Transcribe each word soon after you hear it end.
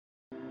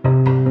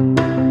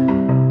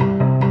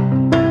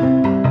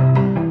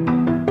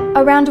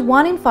Around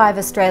 1 in 5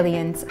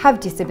 Australians have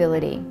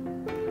disability.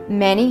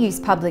 Many use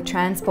public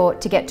transport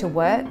to get to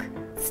work,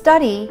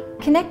 study,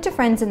 connect to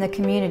friends in the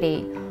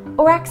community,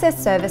 or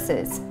access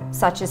services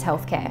such as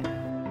healthcare.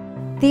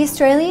 The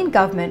Australian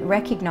Government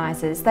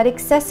recognises that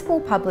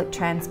accessible public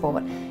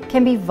transport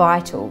can be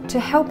vital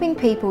to helping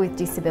people with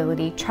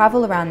disability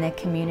travel around their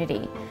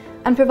community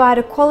and provide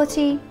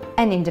equality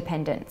and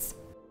independence.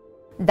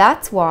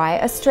 That's why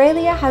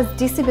Australia has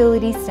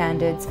disability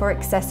standards for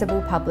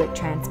accessible public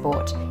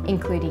transport,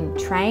 including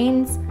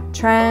trains,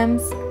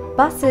 trams,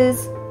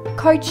 buses,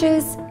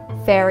 coaches,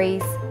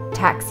 ferries,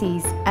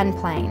 taxis and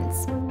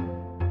planes.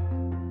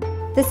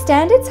 The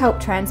standards help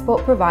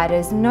transport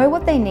providers know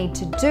what they need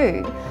to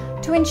do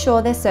to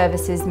ensure their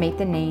services meet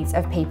the needs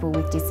of people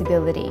with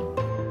disability.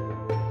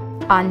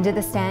 Under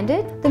the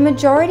standard, the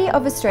majority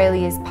of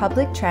Australia's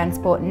public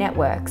transport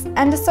networks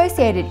and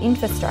associated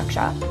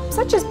infrastructure,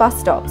 such as bus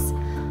stops,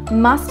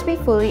 must be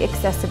fully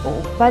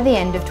accessible by the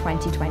end of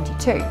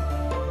 2022.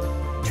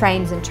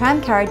 Trains and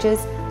tram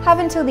carriages have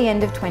until the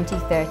end of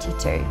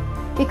 2032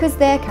 because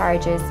their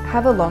carriages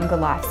have a longer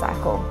life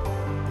cycle.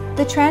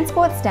 The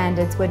transport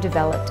standards were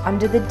developed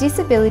under the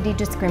Disability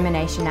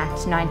Discrimination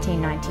Act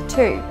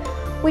 1992,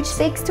 which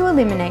seeks to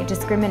eliminate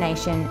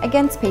discrimination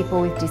against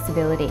people with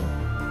disability.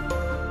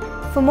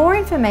 For more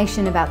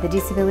information about the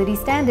disability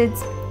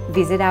standards,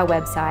 visit our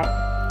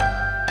website.